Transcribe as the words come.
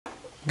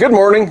Good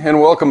morning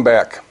and welcome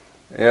back.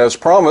 As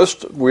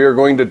promised, we are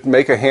going to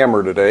make a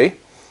hammer today.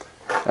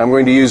 I'm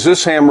going to use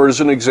this hammer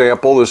as an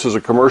example. This is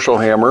a commercial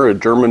hammer, a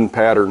German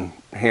pattern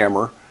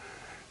hammer.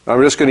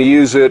 I'm just going to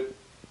use it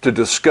to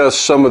discuss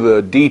some of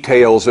the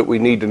details that we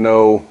need to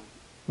know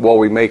while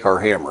we make our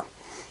hammer.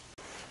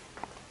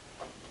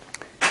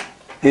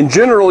 In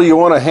general, you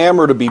want a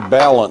hammer to be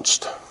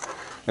balanced,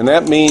 and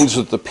that means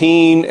that the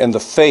peen and the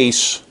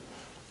face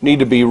need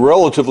to be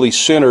relatively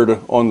centered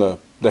on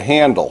the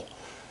handle.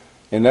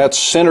 And that's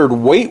centered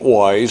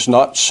weight-wise,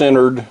 not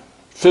centered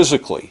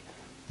physically.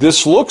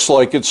 This looks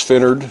like it's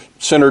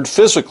centered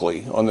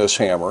physically on this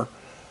hammer,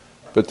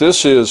 but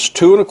this is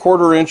 2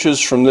 1/4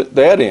 inches from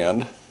that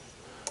end.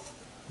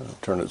 I'll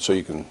turn it so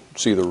you can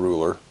see the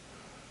ruler.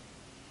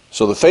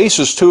 So the face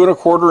is 2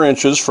 1/4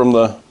 inches from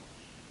the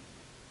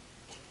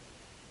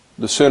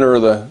center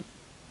of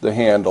the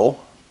handle,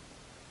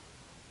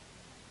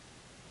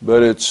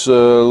 but it's a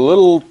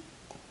little,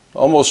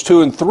 almost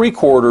 2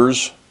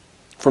 3/4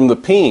 from the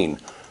peen.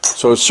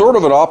 So it's sort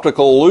of an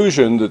optical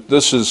illusion that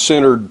this is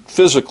centered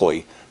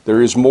physically.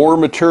 There is more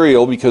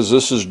material because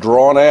this is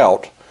drawn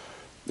out.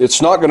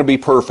 It's not going to be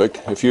perfect.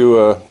 If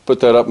you put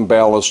that up and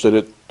balanced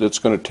it, it's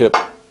going to tip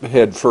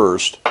head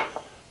first.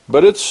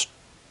 But it's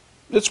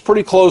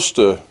pretty close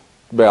to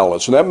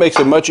balance, and that makes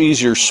a much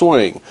easier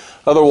swing.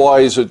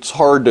 Otherwise, it's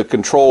hard to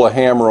control a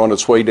hammer on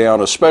its way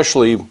down,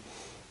 especially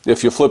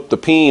if you flip the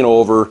peen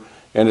over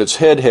and it's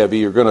head heavy.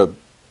 You're going to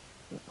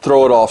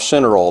throw it off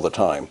center all the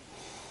time.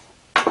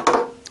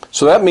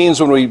 So that means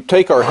when we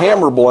take our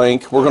hammer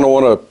blank, we're going to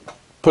want to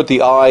put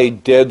the eye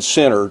dead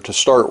center to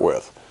start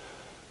with.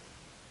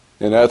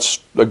 And that's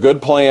a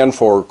good plan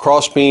for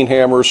cross peen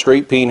hammer,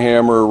 straight peen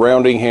hammer,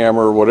 rounding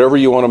hammer, whatever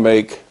you want to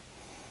make.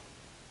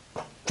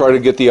 Try to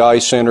get the eye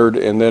centered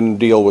and then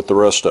deal with the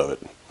rest of it.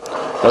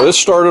 Now this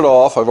started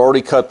off, I've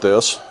already cut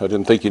this. I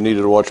didn't think you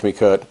needed to watch me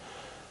cut.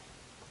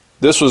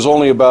 This was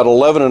only about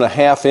 11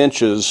 1/2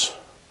 inches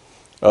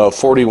of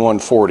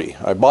 4140.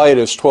 I buy it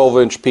as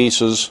 12-inch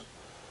pieces,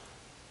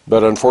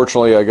 but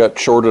unfortunately I got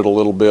shorted a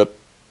little bit,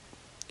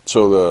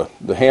 so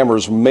the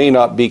hammers may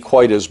not be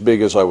quite as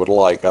big as I would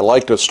like. I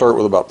like to start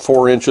with about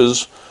 4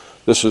 inches.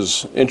 This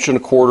is 1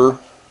 1/4,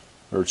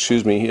 or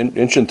excuse me,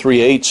 1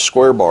 3/8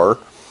 square bar.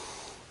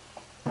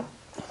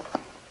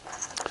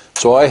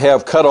 So I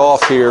have cut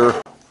off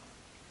here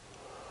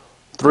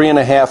 3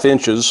 1/2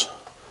 inches,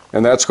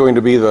 and that's going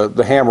to be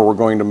the hammer we're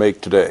going to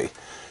make today.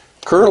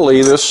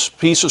 Currently, this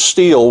piece of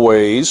steel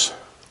weighs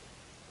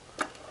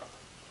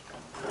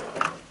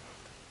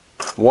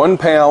 1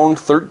 pound,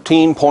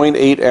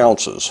 13.8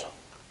 ounces.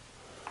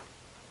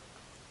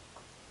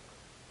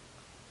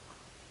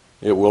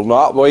 It will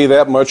not weigh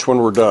that much when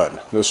we're done.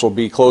 This will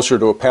be closer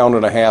to 1.5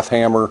 pound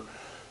hammer,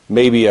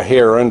 maybe a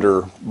hair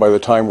under by the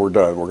time we're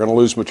done. We're going to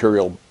lose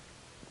material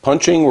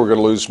punching, we're going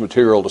to lose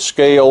material to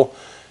scale,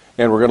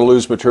 and we're going to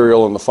lose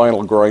material in the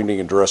final grinding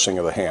and dressing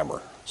of the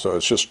hammer. So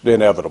it's just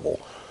inevitable.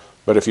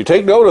 But if you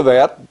take note of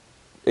that,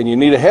 and you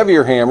need a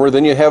heavier hammer,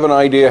 then you have an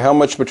idea how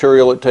much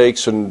material it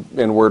takes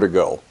and where to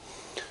go.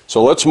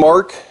 So let's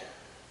mark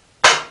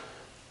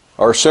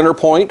our center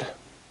point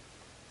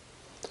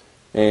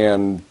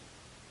and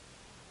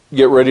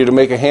get ready to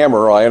make a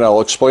hammer, and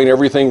I'll explain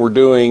everything we're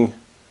doing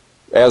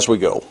as we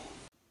go.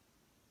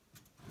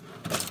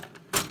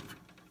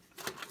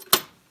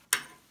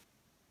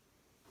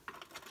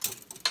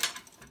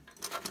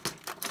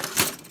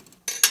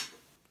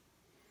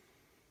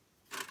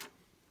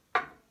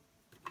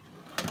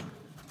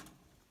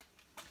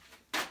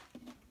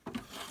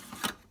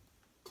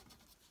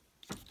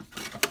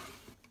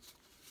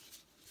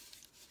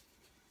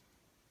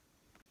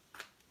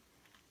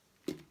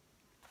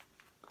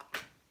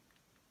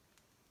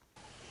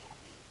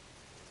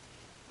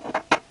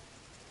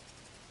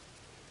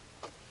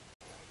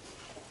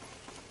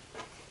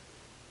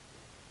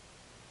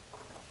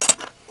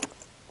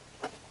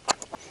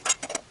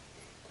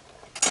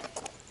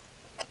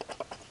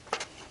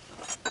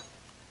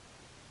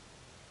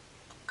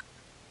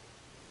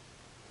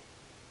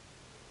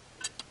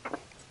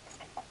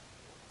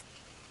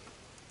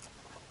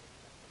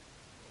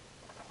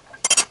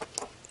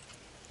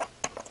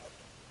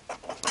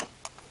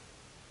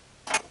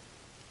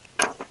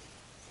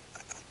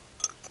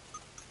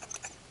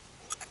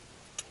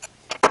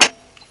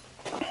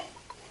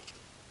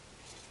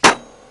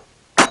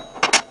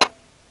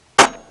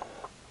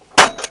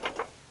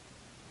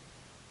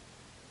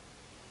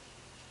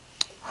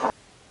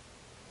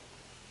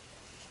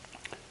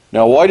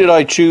 Now, why did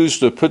I choose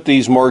to put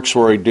these marks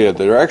where I did?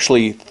 They're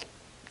actually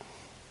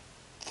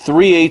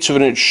 3/8 of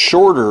an inch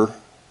shorter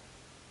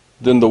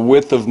than the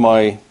width of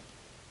my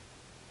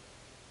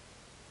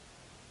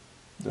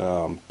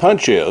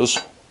punch is,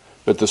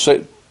 but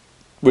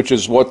which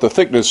is what the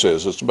thickness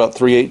is. It's about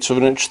 3/8 of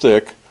an inch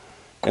thick,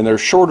 and they're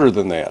shorter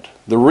than that.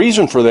 The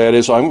reason for that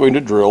is I'm going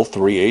to drill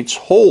 3/8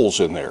 holes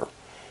in there.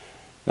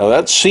 Now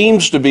that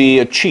seems to be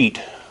a cheat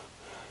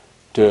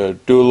to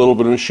do a little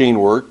bit of machine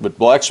work, but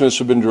blacksmiths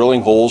have been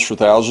drilling holes for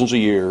thousands of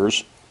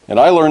years, and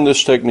I learned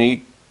this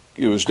technique.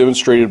 It was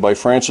demonstrated by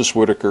Francis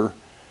Whitaker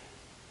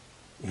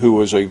who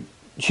was a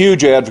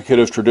huge advocate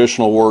of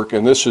traditional work,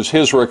 and this is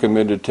his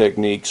recommended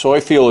technique, so I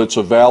feel it's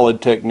a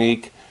valid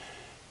technique.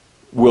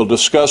 We'll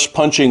discuss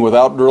punching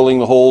without drilling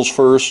the holes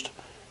first,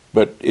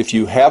 but if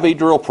you have a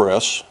drill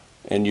press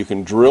and you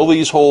can drill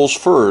these holes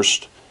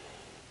first,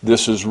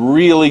 this is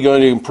really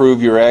going to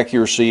improve your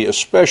accuracy,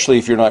 especially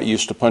if you're not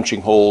used to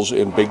punching holes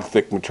in big,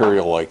 thick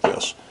material like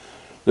this.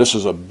 This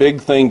is a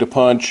big thing to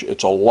punch.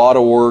 It's a lot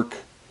of work.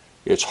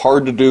 It's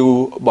hard to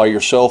do by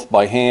yourself,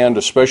 by hand,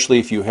 especially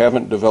if you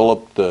haven't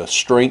developed the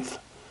strength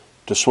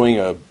to swing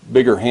a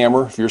bigger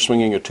hammer. If you're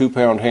swinging a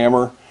 2-pound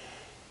hammer,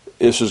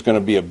 this is going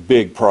to be a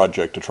big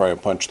project to try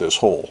and punch this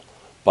hole.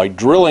 By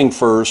drilling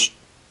first,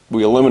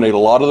 we eliminate a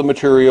lot of the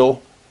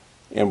material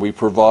and we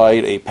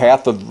provide a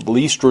path of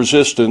least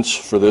resistance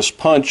for this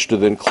punch to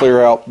then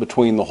clear out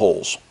between the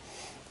holes.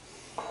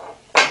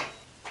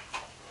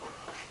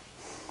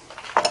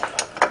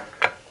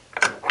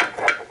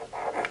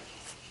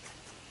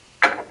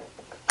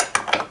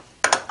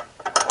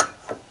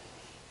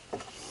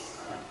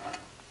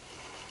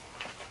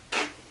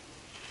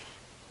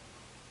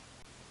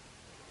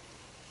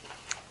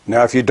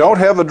 Now, if you don't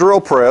have a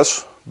drill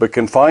press, but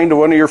can find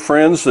one of your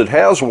friends that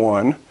has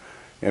one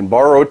and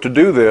borrow it to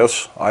do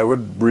this, I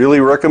would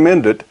really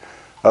recommend it.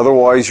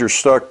 Otherwise, you're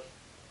stuck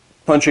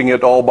punching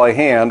it all by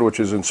hand, which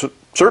is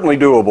certainly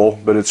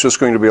doable, but it's just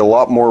going to be a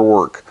lot more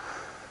work.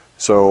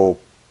 So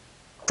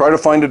try to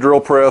find a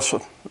drill press.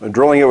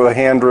 Drilling it with a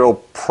hand drill,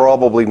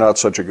 probably not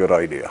such a good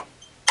idea.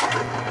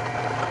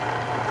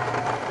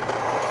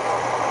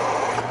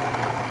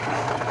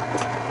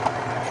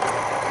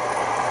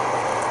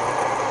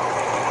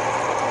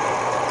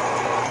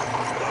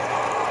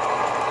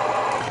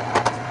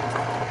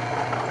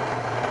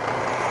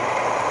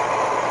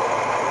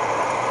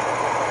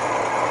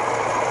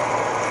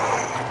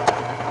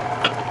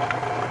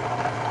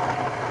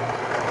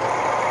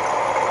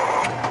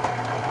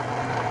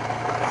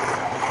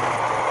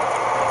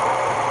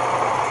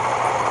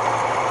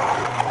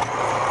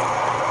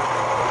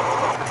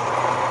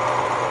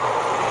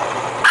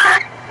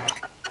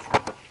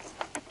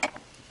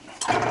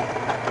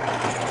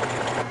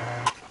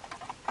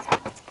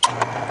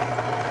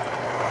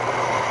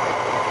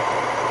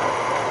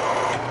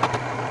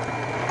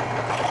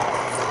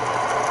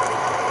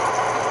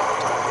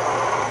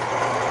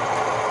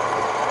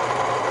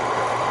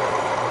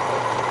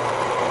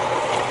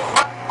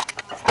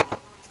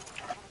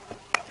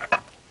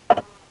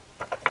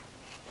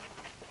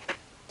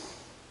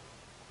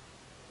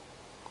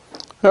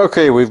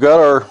 Okay, we've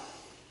got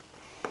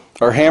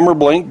our hammer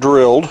blank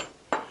drilled.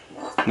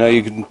 Now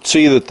you can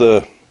see that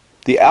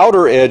the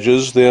outer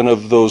edges then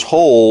of those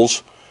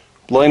holes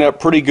line up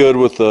pretty good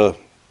with the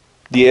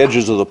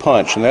edges of the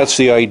punch, and that's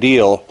the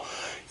ideal,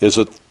 is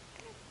that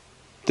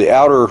the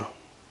outer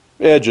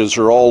edges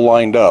are all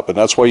lined up, and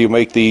that's why you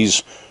make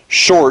these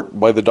short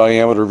by the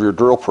diameter of your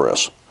drill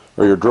press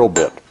or your drill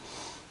bit.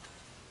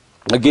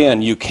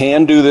 Again, you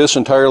can do this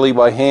entirely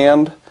by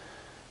hand.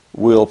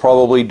 We'll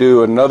probably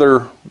do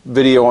another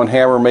video on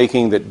hammer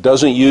making that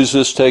doesn't use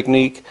this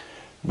technique,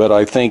 but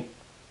I think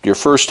your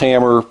first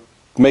hammer,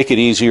 make it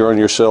easier on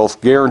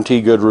yourself,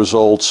 guarantee good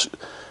results.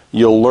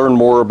 You'll learn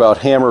more about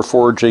hammer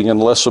forging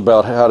and less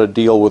about how to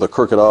deal with a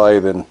crooked eye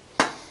than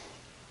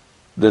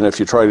if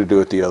you try to do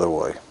it the other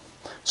way.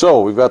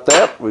 So we've got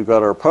that, we've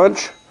got our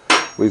punch,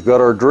 we've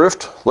got our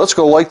drift. Let's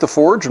go light the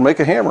forge and make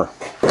a hammer.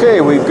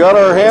 Okay, we've got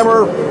our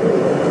hammer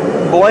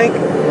blank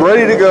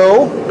ready to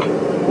go.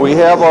 We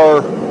have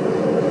our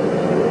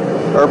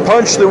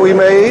punch that we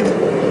made,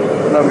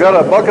 and I've got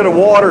a bucket of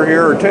water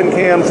here, a tin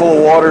can full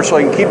of water, so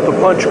I can keep the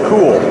punch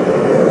cool.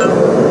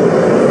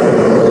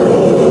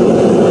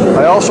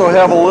 I also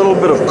have a little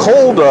bit of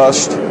coal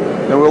dust,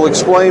 and we'll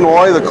explain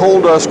why the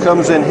coal dust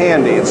comes in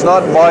handy. It's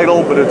not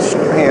vital, but it's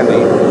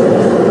handy.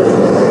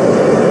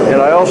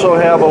 And I also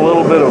have a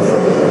little bit of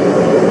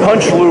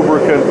punch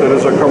lubricant that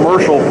is a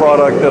commercial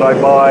product that I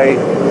buy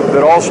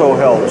that also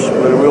helps.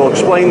 But we'll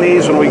explain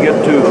these when we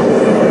get to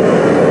them.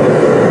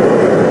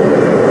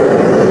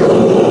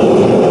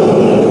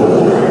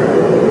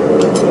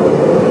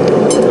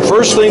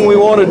 First thing we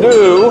want to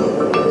do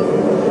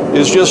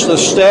is just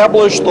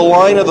establish the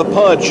line of the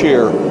punch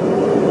here.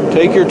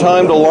 Take your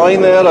time to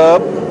line that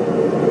up,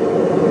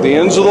 the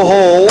ends of the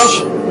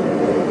holes,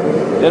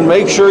 and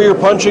make sure you're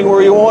punching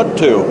where you want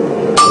to.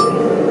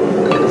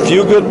 A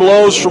few good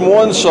blows from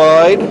one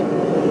side.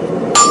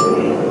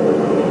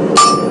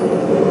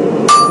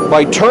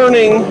 By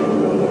turning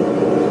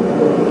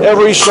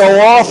every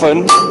so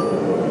often,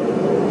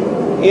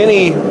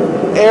 any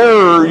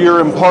error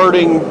you're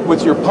imparting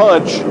with your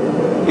punch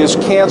is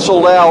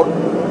canceled out,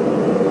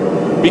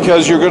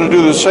 because you're going to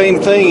do the same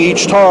thing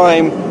each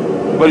time,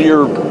 but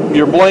your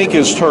blank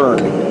is turned.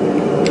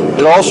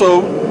 It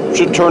also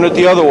should turn it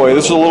the other way.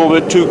 This is a little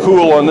bit too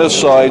cool on this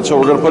side, so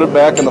we're going to put it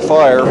back in the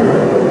fire.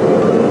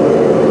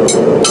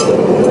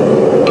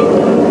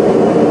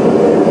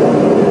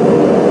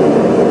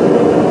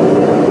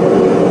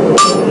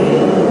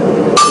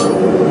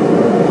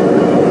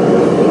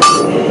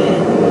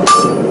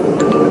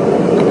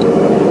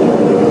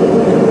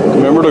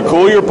 Remember to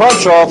cool your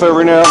punch off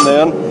every now and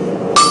then.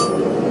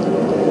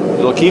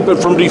 It'll keep it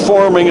from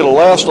deforming. It'll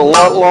last a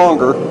lot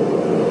longer.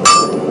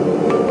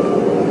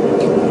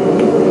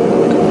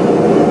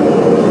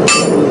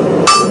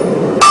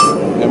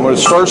 And when it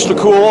starts to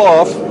cool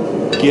off,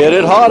 get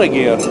it hot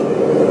again.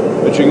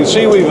 But you can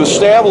see we've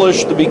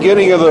established the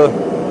beginning of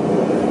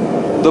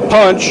the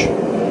punch.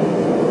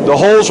 The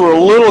holes were a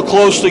little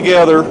close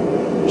together,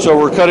 so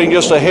we're cutting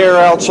just a hair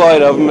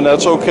outside of them, and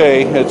that's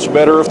okay. It's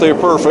better if they're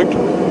perfect.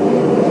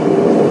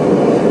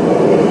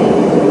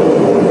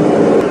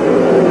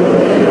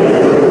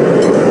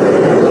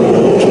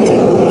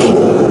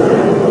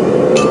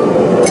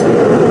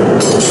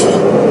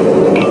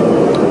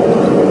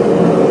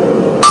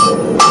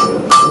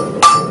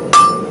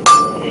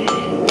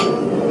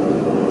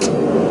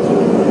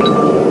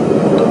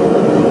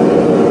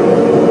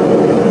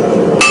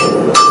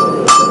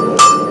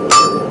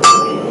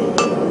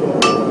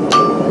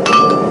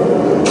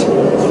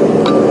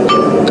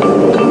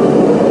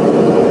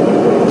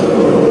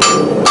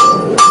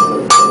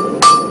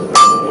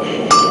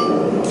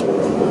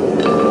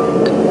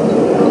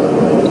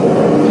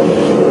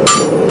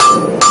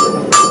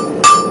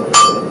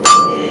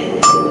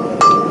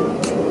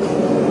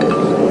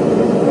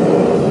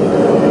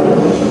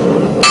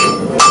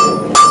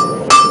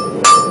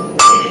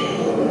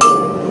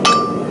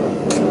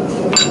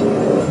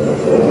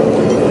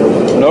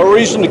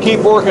 Reason to keep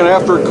working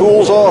after it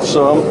cools off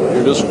some.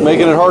 You're just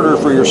making it harder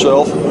for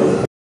yourself.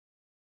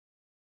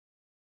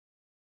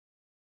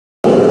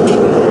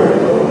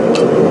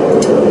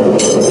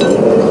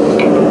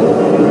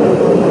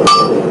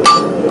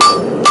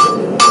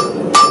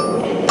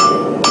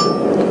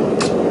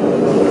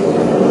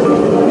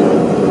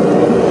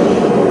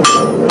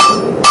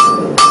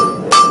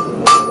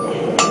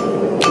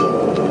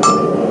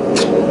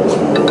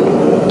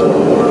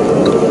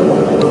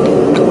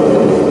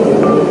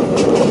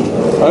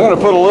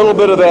 Put a little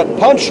bit of that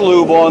punch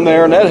lube on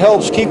there, and that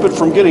helps keep it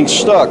from getting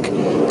stuck.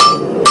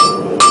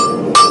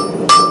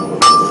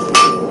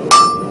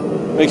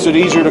 Makes it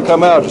easier to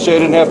come out. You see, I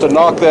didn't have to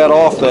knock that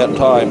off that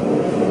time.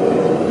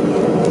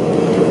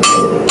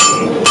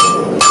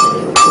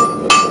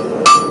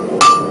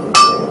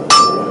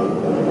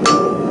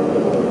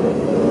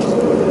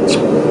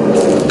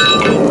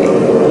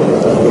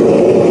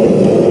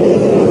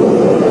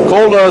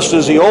 Coal dust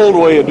is the old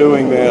way of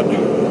doing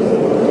that.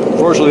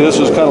 Unfortunately, this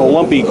is kind of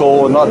lumpy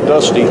coal and not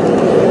dusty,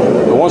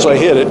 but once I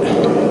hit it,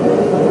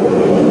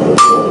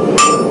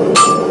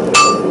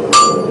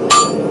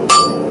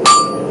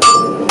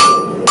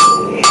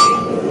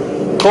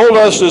 coal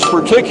dust is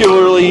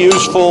particularly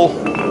useful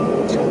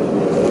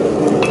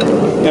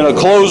in a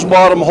closed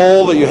bottom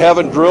hole that you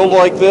haven't drilled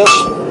like this,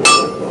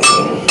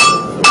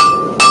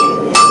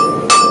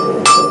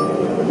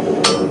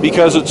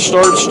 because it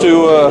starts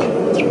to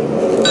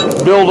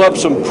build up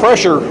some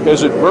pressure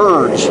as it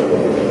burns.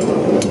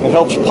 It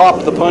helps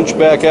pop the punch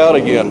back out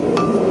again.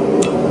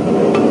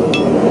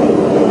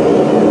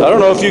 I don't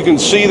know if you can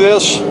see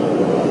this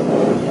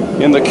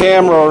in the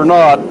camera or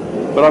not,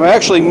 but I'm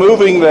actually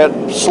moving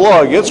that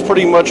slug. It's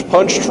pretty much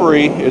punched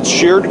free. It's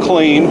sheared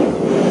clean.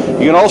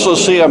 You can also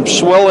see I'm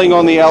swelling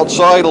on the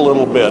outside a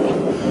little bit,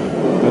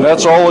 and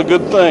that's all a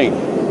good thing.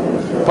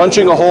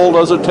 Punching a hole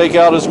doesn't take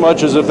out as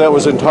much as if that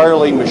was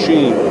entirely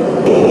machined.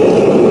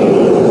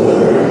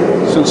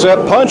 Since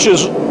that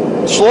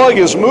slug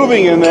is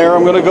moving in there,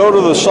 I'm going to go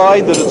to the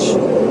side that it's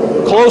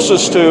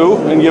closest to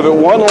and give it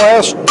one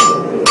last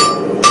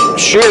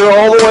shear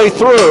all the way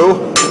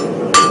through,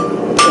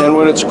 and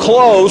when it's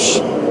close,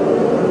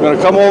 I'm going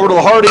to come over to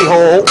the hardy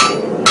hole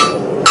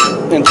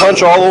and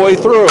punch all the way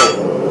through.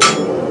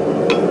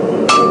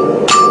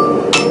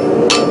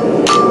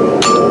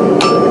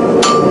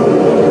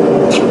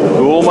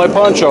 Cool my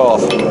punch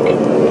off.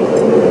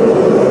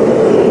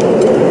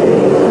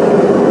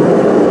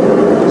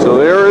 So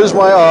there is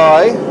my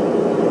eye.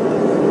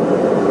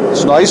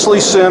 It's nicely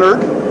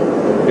centered.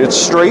 It's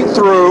straight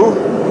through.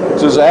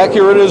 It's as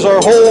accurate as our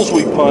holes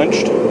we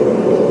punched.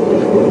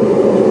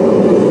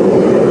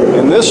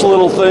 And this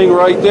little thing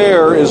right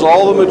there is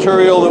all the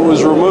material that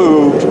was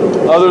removed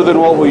other than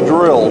what we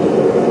drilled.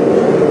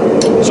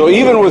 So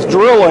even with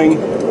drilling,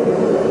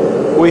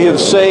 we have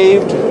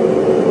saved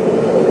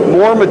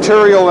more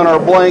material in our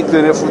blank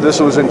than if this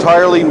was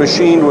entirely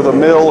machined with a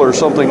mill or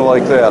something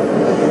like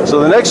that. So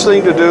the next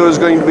thing to do is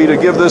going to be to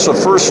give this a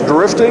first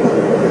drifting,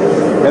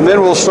 and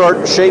then we'll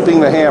start shaping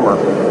the hammer.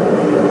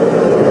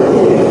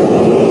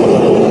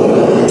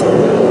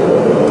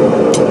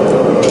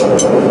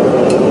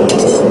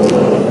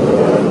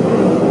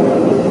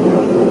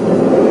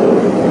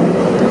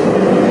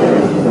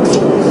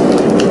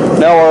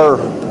 Now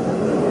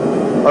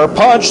our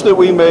punch that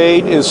we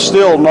made is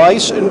still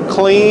nice and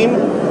clean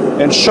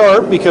and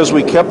sharp because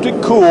we kept it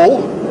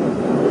cool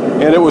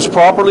and it was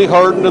properly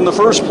hardened in the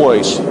first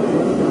place.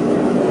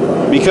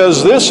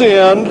 Because this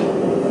end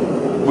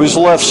was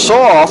left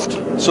soft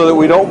so that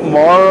we don't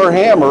mar our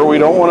hammer, we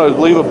don't want to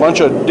leave a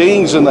bunch of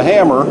dings in the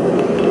hammer,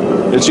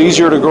 it's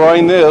easier to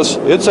grind this.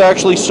 It's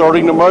actually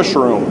starting to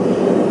mushroom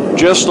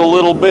just a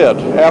little bit.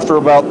 After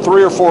about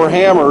 3 or 4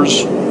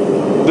 hammers,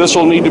 this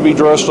will need to be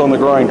dressed on the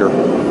grinder.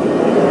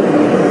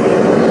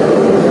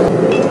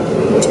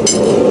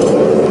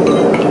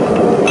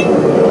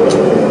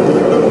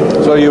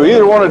 So you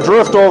either want to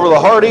drift over the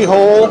hardy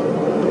hole,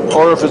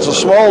 or if it's a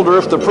small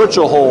drift, the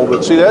Pritchell hole.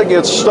 But see, that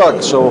gets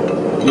stuck, so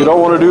you don't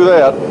want to do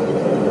that.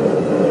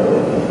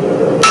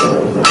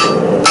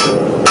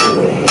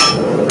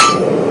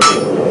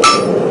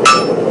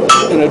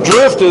 And a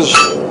drift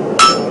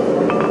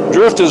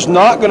is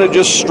not going to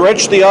just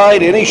stretch the eye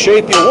to any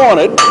shape you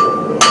want it.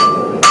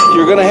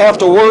 You're going to have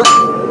to work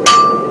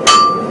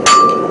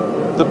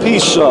the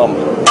piece some.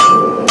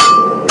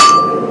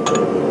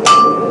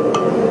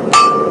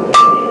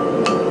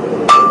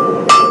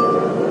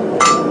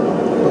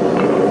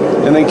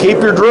 And then keep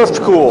your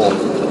drift cool.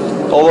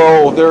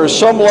 Although there is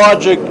some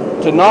logic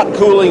to not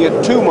cooling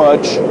it too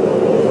much,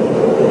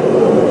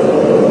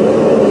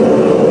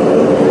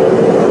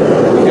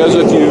 because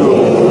if you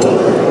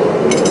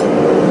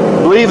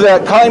leave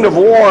that kind of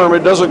warm,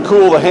 it doesn't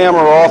cool the hammer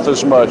off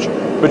as much.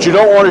 But you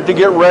don't want it to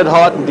get red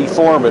hot and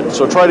deform it.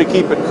 So try to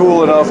keep it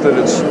cool enough that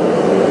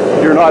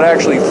you're not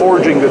actually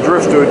forging the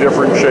drift to a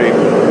different shape.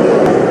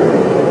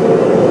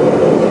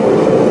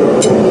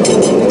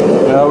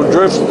 Now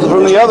drift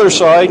from the other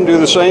side and do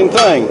the same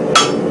thing.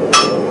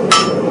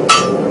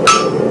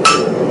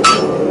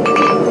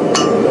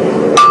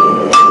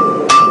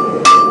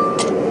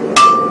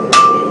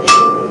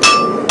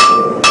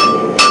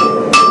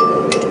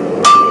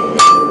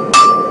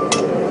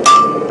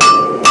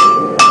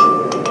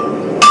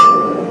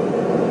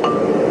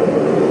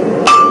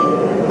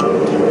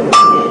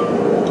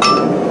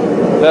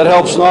 That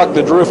helps knock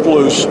the drift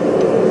loose.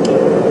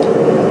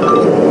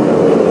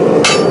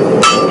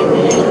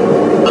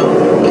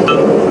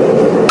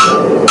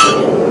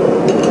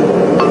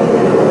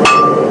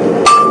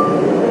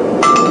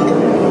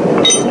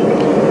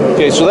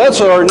 Okay, so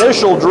that's our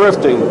initial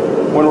drifting.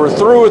 When we're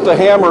through with the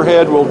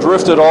hammerhead, we'll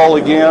drift it all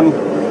again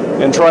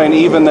and try and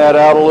even that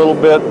out a little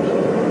bit.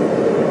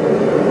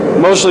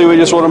 Mostly we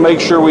just want to make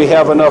sure we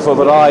have enough of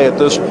an eye at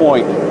this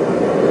point.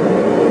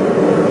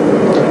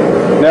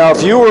 Now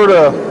if you were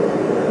to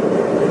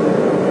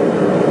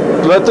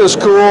let this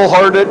cool,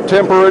 harden it,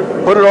 temper it,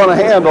 put it on a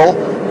handle,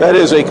 that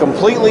is a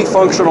completely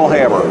functional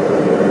hammer.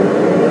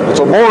 It's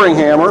a boring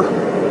hammer,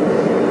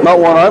 not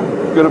one I'm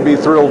going to be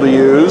thrilled to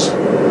use,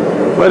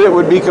 but it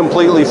would be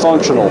completely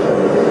functional.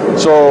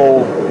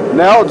 So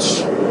now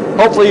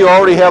hopefully you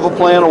already have a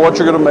plan of what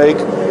you're going to make.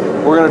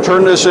 We're going to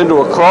turn this into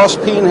a cross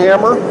peen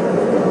hammer,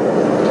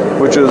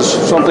 which is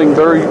something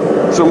very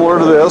similar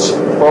to this,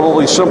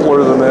 probably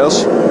simpler than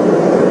this.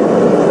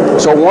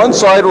 So one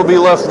side will be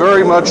left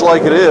very much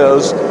like it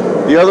is.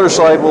 The other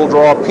side will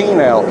draw a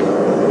peen out.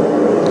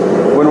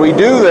 When we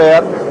do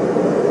that,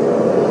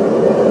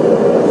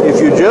 if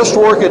you just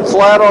work it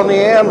flat on the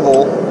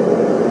anvil,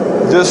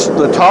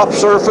 the top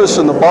surface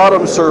and the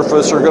bottom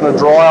surface are going to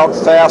draw out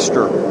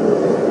faster.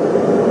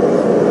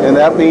 And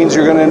that means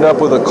you're going to end up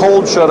with a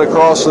cold shut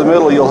across the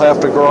middle you'll have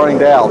to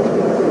grind out.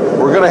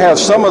 We're going to have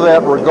some of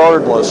that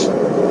regardless.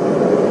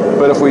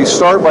 But if we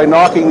start by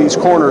knocking these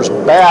corners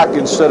back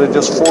instead of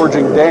just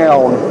forging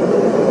down,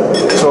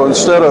 so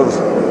instead of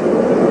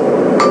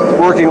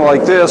working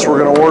like this, we're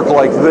going to work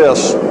like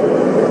this,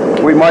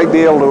 we might be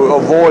able to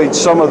avoid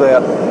some of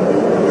that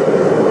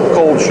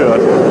cold shut.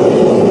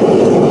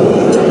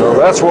 So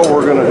that's what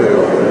we're going to do.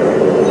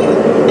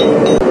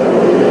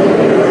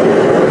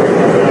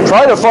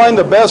 Try to find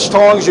the best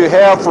tongs you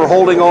have for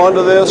holding on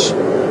to this.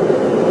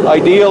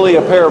 Ideally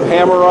a pair of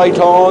hammer eye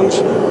tongs.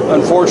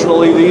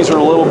 Unfortunately these are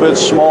a little bit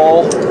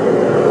small,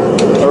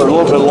 or a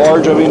little bit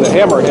large. I mean the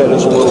hammerhead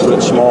is a little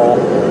bit small,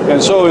 and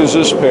so is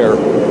this pair.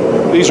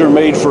 These are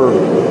made for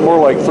more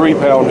like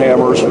 3-pound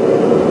hammers.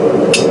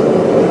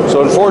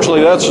 So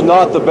unfortunately that's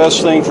not the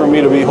best thing for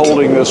me to be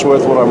holding this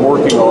with when I'm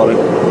working on it.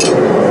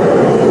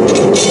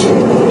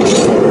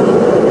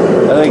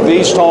 I think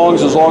these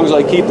tongs, as long as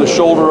I keep the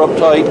shoulder up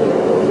tight,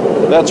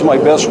 that's my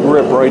best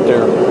grip right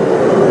there.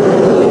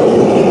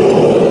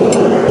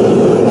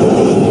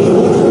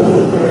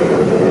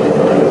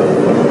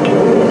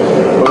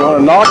 We're going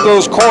to knock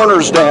those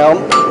corners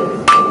down.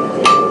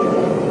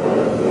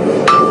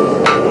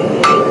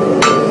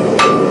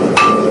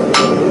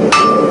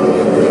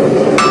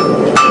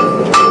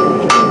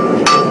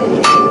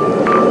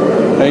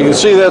 Now you can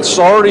see that's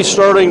already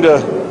starting to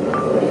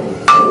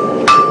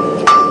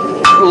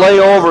lay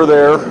over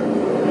there.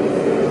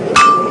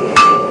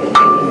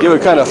 Give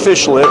it kind of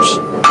fish lips.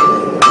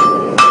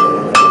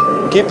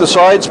 Keep the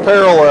sides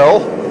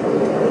parallel.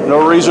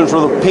 No reason for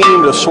the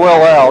peen to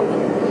swell out.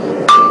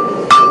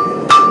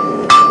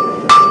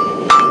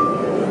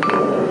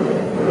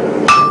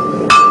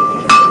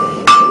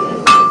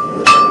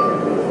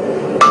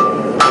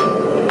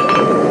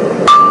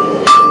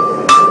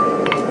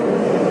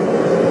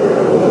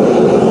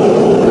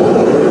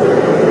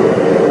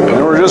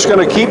 And we're just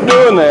going to keep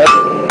doing that.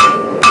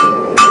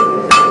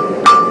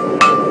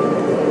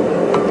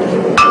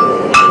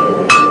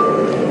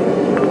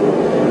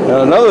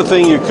 Now another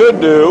thing you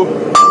could do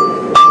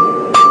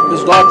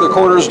is knock the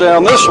corners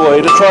down this way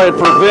to try and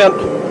prevent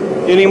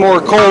any more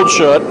cold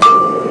shut.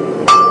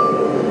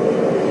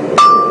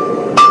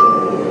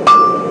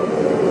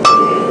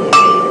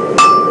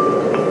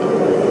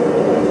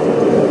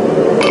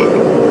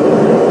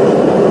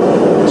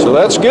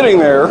 that's getting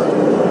there.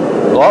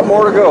 A lot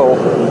more to go.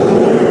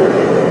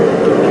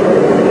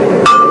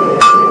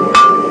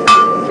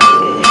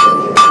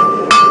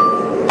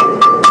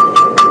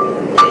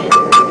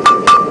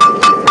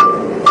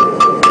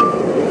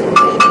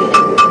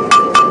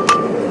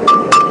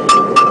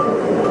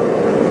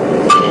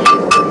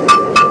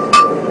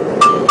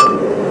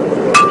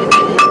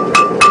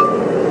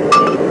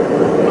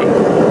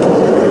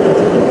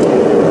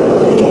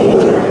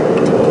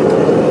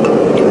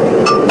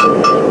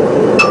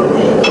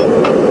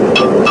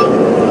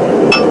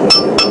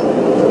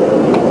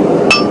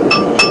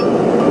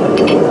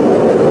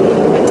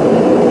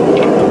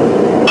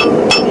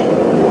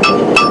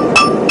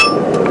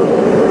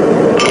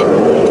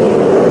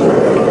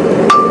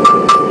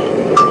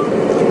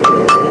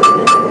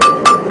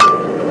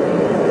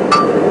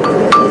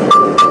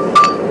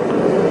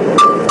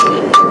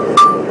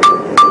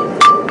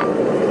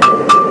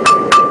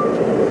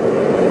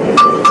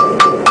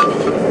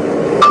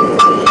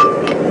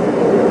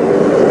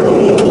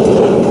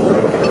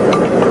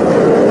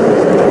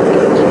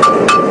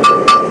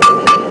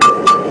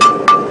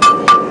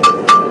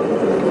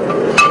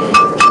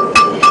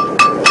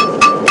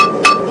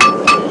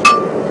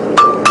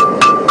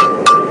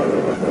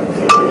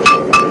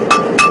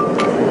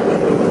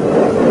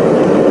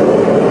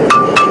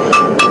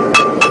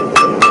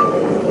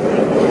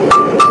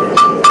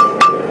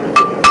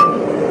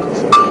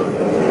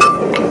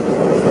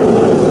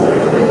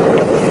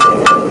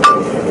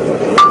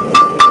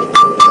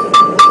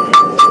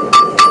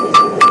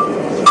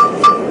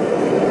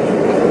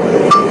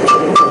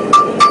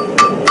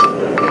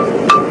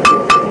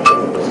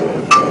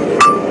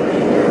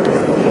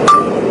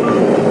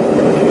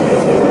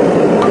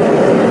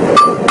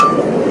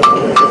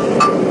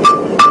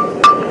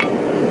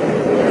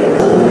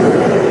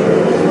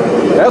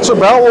 That's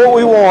about what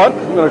we want.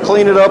 I'm going to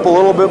clean it up a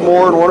little bit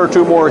more in 1 or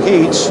 2 more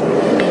heats.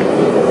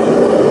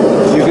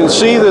 You can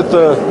see that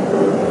the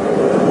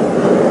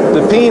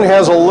peen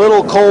has a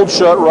little cold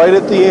shut right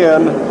at the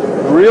end.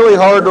 Really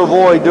hard to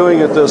avoid doing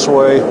it this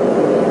way.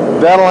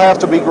 That'll have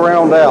to be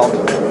ground out.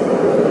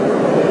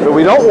 But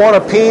we don't want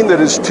a peen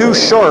that is too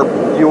sharp.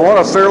 You want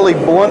a fairly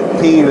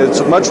blunt peen. It's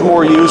much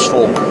more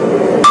useful.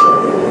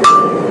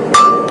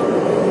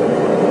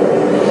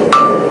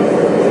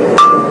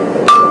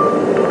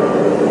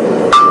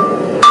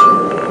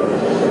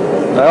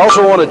 I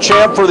also want to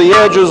chamfer the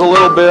edges a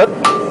little bit,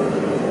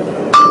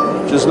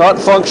 which is not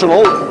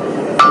functional.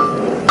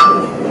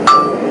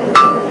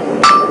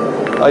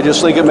 I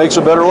just think it makes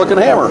a better looking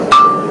hammer.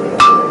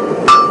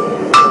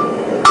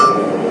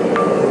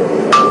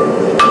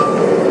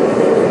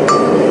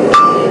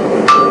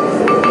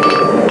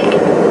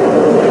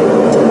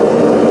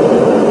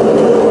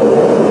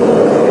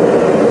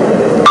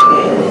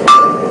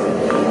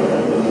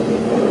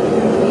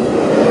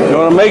 You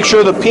want to make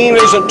sure the peen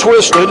isn't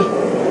twisted.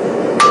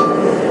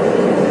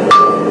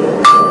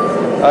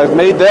 I've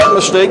made that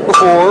mistake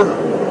before.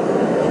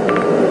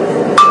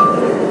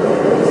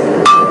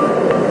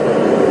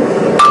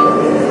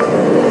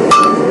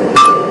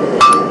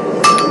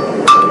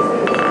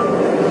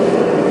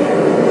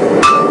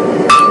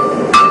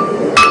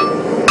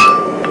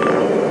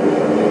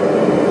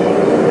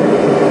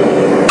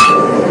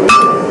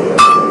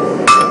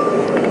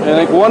 I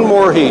think one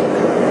more heat.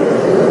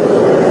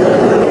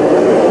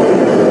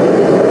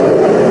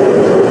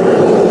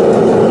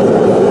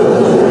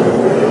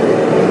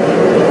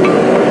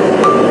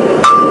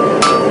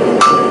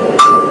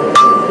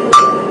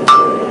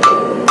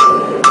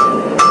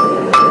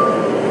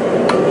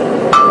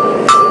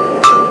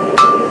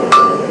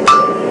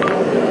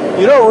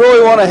 You don't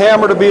really want a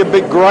hammer to be a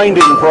big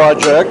grinding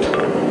project.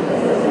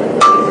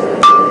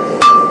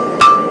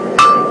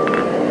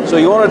 So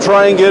you want to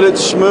try and get it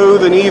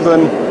smooth and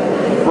even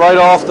right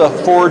off the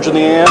forge and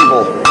the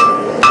anvil.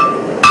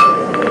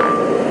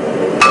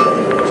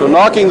 So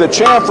knocking the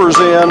chamfers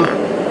in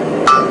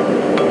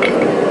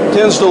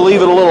tends to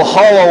leave it a little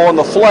hollow on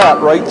the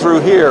flat right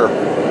through here.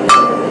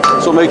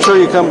 So make sure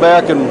you come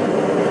back and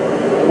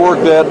work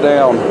that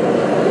down.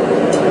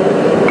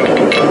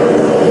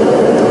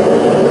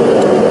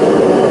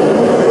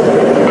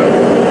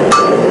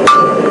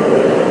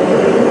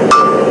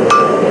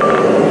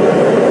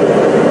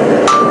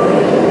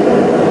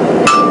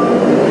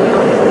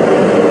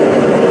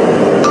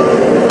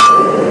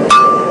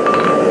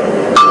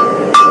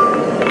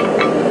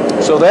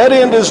 So that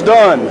end is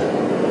done.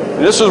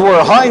 This is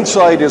where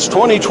hindsight is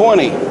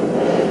 20/20.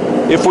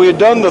 If we had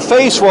done the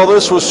face while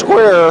this was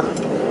square,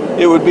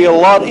 it would be a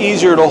lot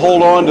easier to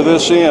hold on to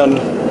this end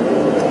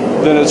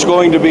than it's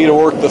going to be to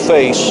work the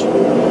face.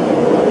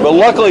 But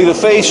luckily the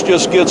face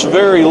just gets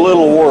very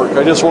little work.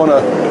 I just want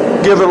to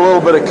give it a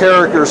little bit of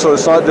character so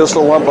it's not just a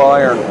lump of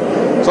iron.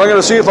 So I'm going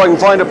to see if I can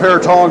find a pair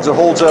of tongs that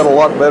holds that a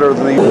lot better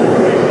than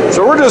these.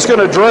 So we're just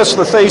going to dress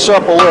the face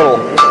up a little.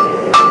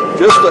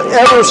 Just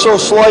ever so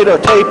slight a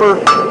taper.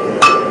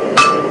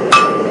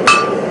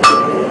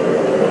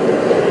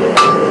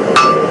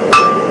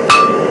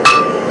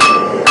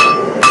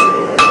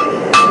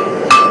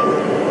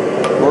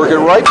 Work it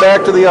right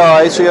back to the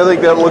eye. See, I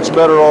think that looks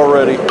better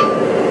already.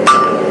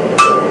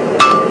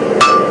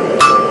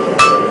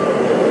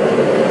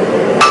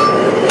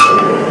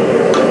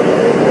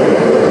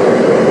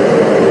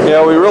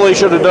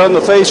 should have done the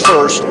face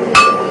first.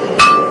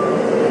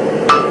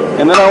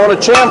 And then I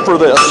want to chamfer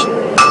this.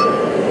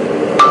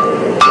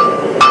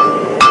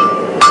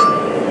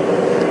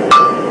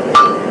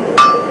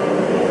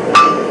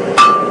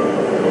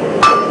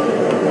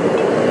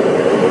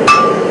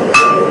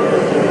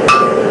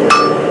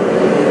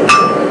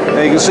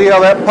 And you can see how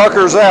that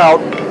puckers out.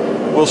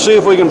 We'll see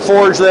if we can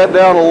forge that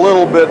down a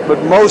little bit,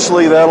 but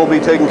mostly that'll be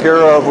taken care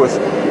of with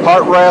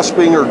hot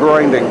rasping or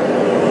grinding.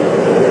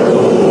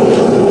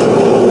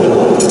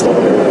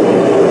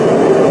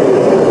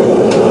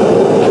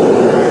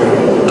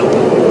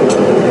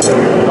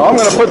 Now I'm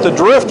going to put the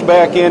drift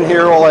back in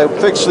here while I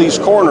fix these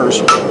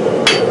corners.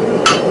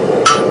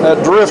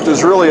 That drift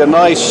is really a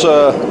nice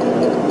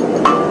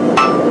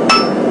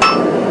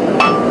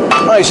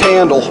nice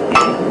handle.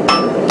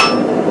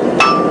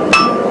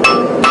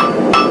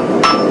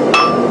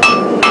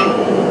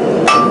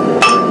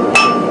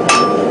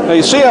 Now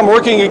you see I'm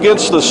working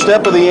against the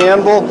step of the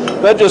anvil.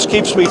 That just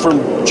keeps me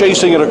from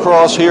chasing it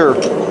across here.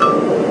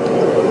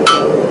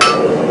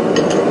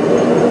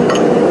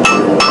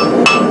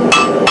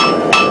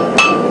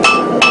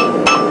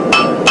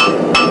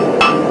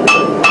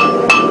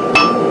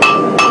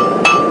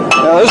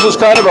 Now this is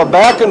kind of a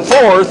back and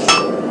forth,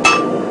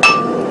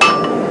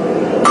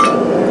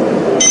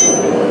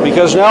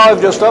 because now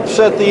I've just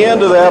upset the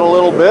end of that a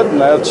little bit,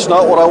 and that's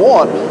not what I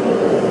want.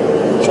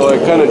 So I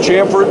kind of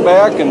chamfer it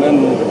back and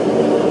then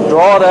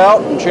draw it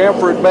out and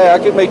chamfer it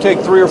back. It may take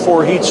 3 or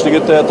 4 heats to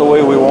get that the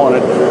way we want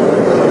it.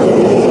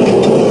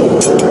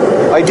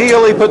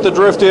 Ideally, put the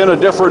drift in a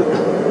different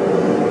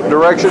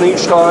direction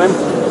each time,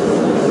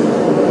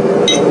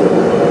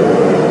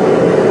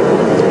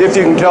 if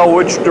you can tell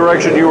which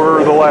direction you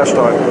were the last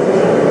time.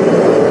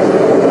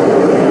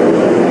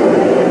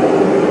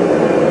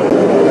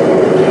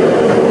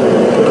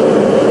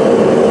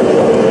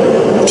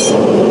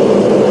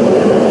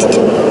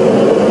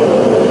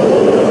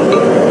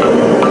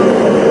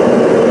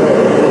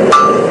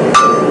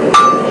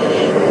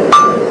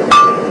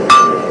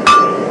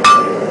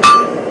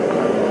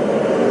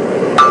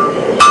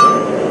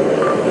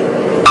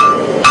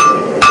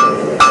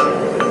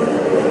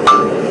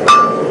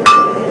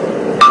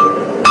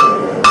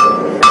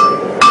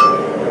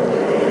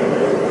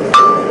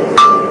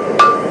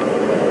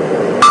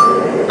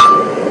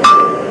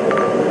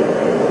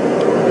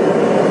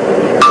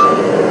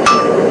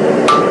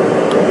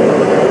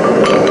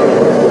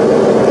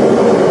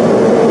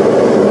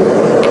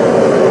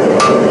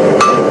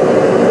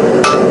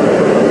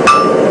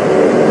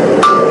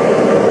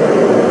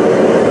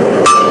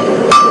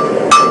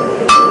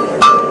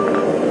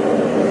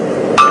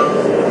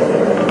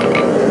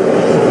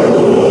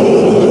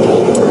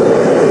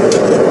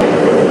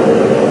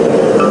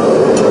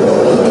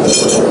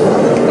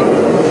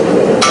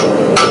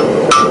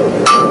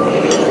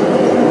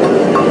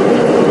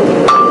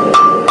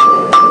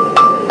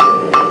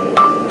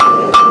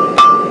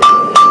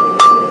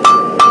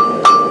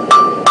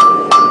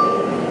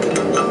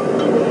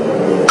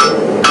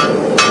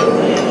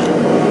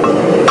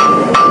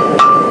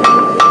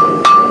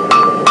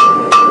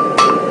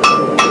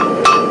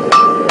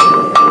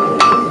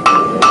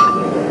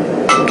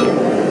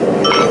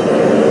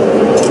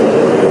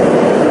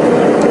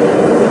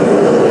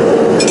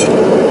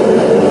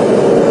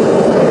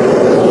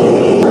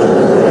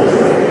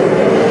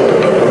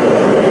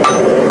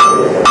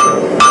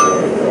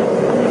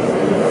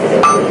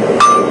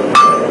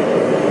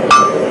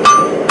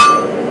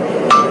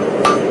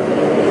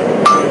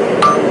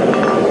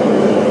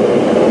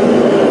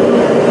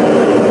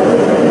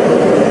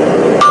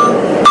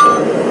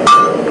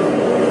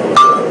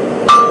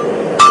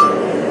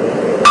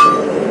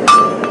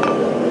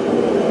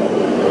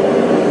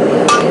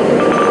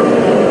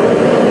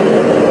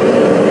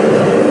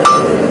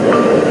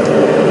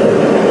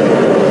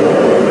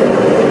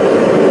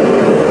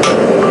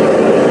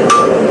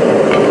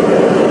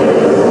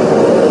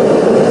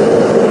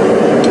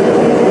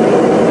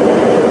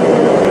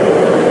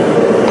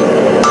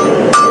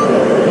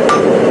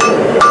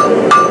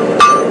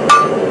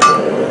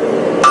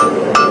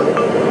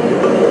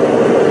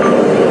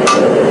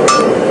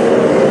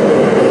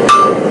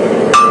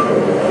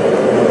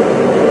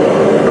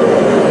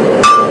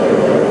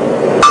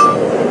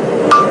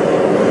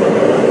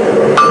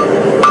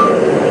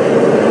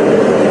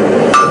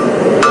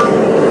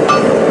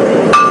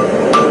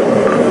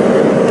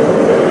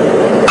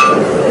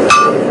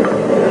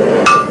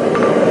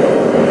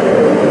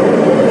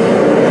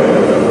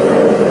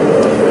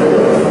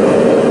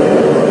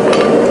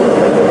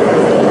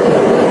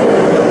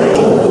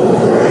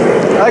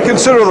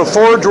 Consider the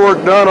forge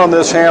work done on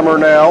this hammer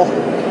now.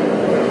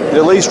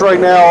 At least right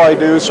now I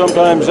do.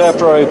 Sometimes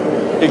after I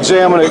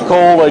examine it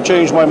cold, I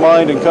change my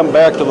mind and come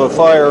back to the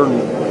fire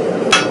and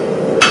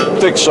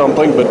fix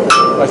something, but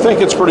I think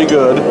it's pretty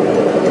good.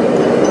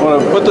 I'm going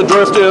to put the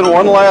drift in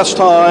one last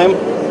time,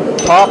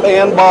 top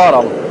and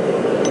bottom.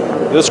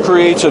 This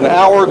creates an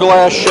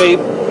hourglass shape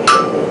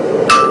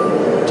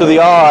to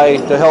the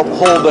eye to help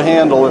hold the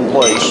handle in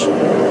place.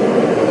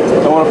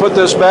 I want to put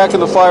this back in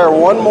the fire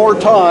one more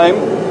time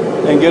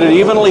and get it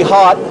evenly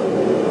hot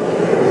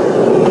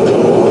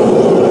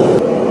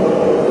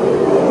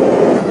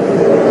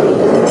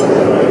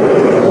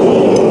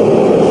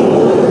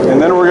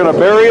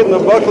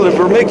bucket of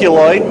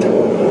vermiculite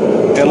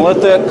and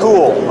let that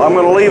cool. I'm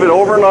going to leave it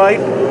overnight.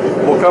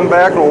 We'll come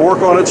back and we'll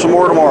work on it some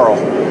more tomorrow.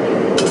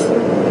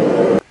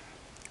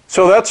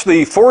 So that's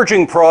the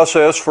forging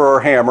process for our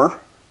hammer.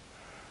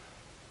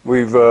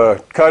 We've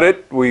cut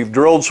it, we've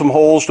drilled some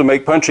holes to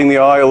make punching the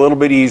eye a little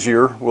bit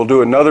easier. We'll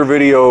do another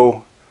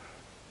video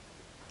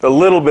a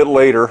little bit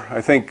later. I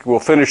think we'll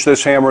finish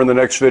this hammer in the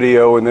next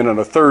video, and then in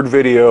a third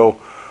video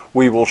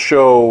we will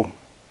show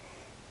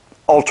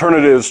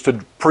alternatives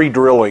to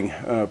pre-drilling,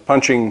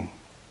 punching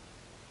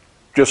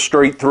just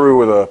straight through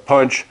with a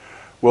punch.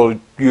 We'll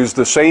use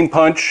the same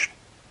punch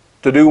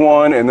to do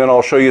one, and then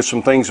I'll show you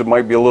some things that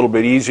might be a little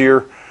bit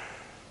easier.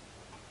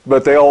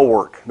 But they all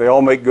work. They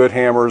all make good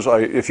hammers.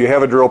 If you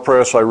have a drill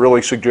press, I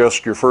really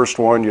suggest your first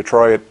one, you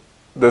try it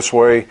this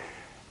way.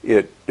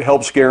 It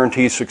helps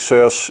guarantee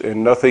success,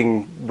 and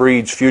nothing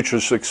breeds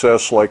future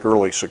success like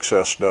early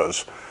success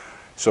does.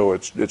 So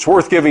it's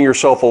worth giving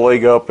yourself a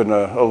leg up and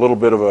a little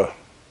bit of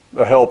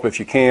a help if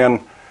you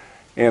can,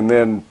 and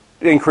then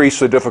increase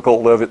the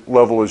difficult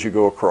level as you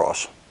go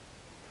across.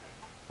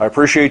 I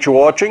appreciate you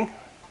watching,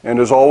 and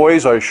as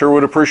always, I sure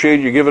would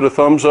appreciate you give it a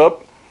thumbs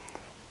up.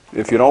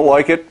 If you don't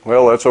like it,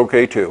 well, that's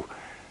okay too.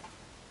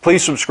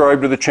 Please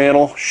subscribe to the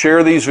channel,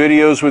 share these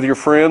videos with your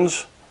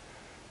friends,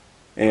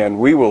 and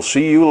we will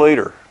see you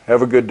later.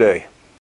 Have a good day.